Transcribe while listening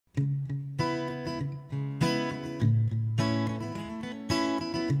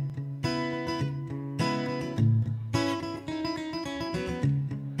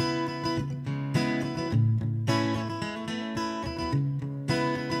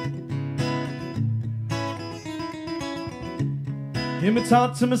Hear me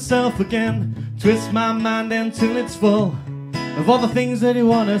talk to myself again, twist my mind until it's full of all the things that you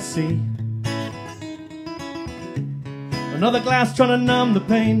wanna see. Another glass trying to numb the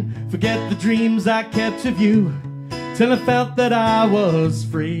pain, forget the dreams I kept of you, till I felt that I was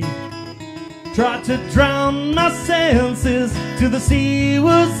free. Tried to drown my senses till the sea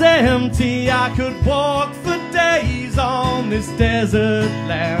was empty. I could walk for days on this desert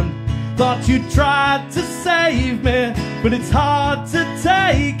land. Thought you tried to save me, but it's hard to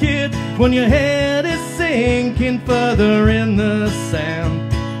take it when your head is sinking further in the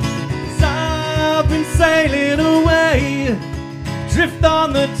sand. 'Cause I've been sailing away, drift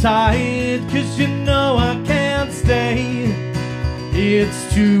on the tide, 'cause you know I can't stay.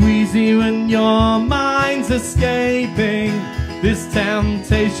 It's too easy when your mind's escaping. This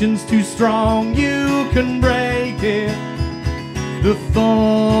temptation's too strong, you can break it. The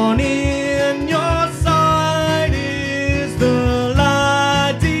thorn in your side is the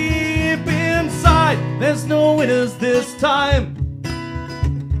light deep inside. There's no winners this time.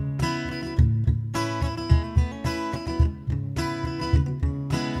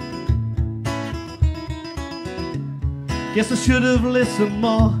 Guess I should have listened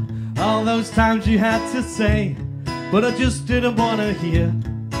more, all those times you had to say, but I just didn't want to hear.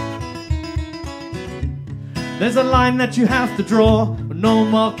 There's a line that you have to draw, but no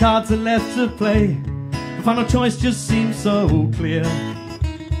more cards are left to play. The final choice just seems so clear.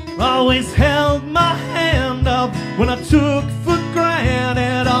 Always held my hand up when I took for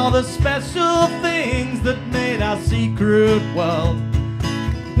granted all the special things that made our secret world.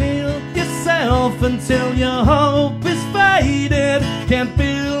 Build yourself until your hope is faded. Can't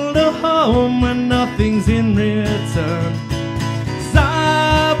build a home when nothing's in return. 'Cause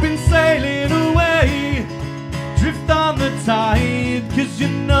I've been sailing away, drift on the tide, 'cause you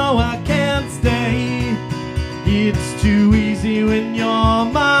know I can't stay. It's too easy when your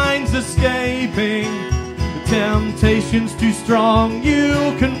mind's escaping. The temptation's too strong,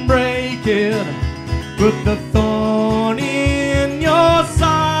 you can break it. But the thorn in your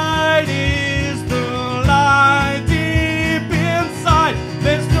side is the light deep inside.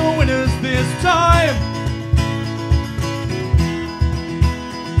 There's no winners this time.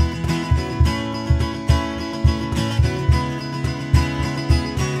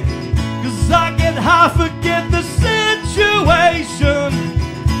 I get high, forget the situation,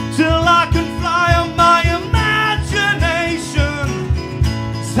 till I can fly on my imagination.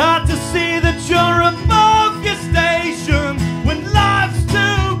 It's hard to see that you're above your station when life's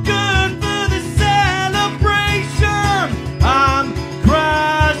too good for this celebration. I'm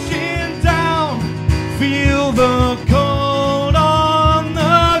crashing down, feel the cold on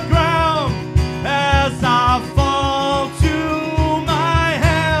the ground as I fall to my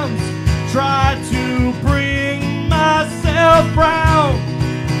hands. Try to bring myself round.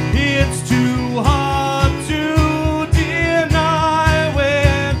 It's too hard to deny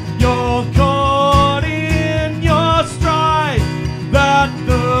when you're caught in your stride that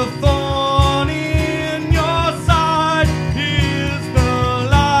the thorn in your side is the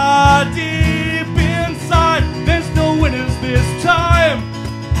light deep inside. There's no winners this time.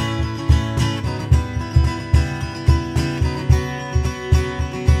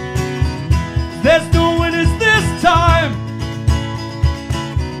 There's no winners this time.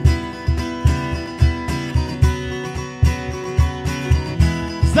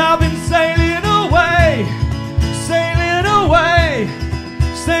 'Cause I've been sailing away, sailing away,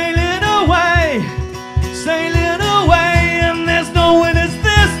 sailing away, sailing away, and there's no winners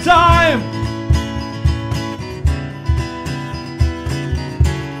this time.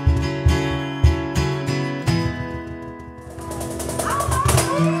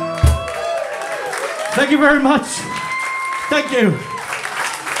 Thank you very much. Thank you.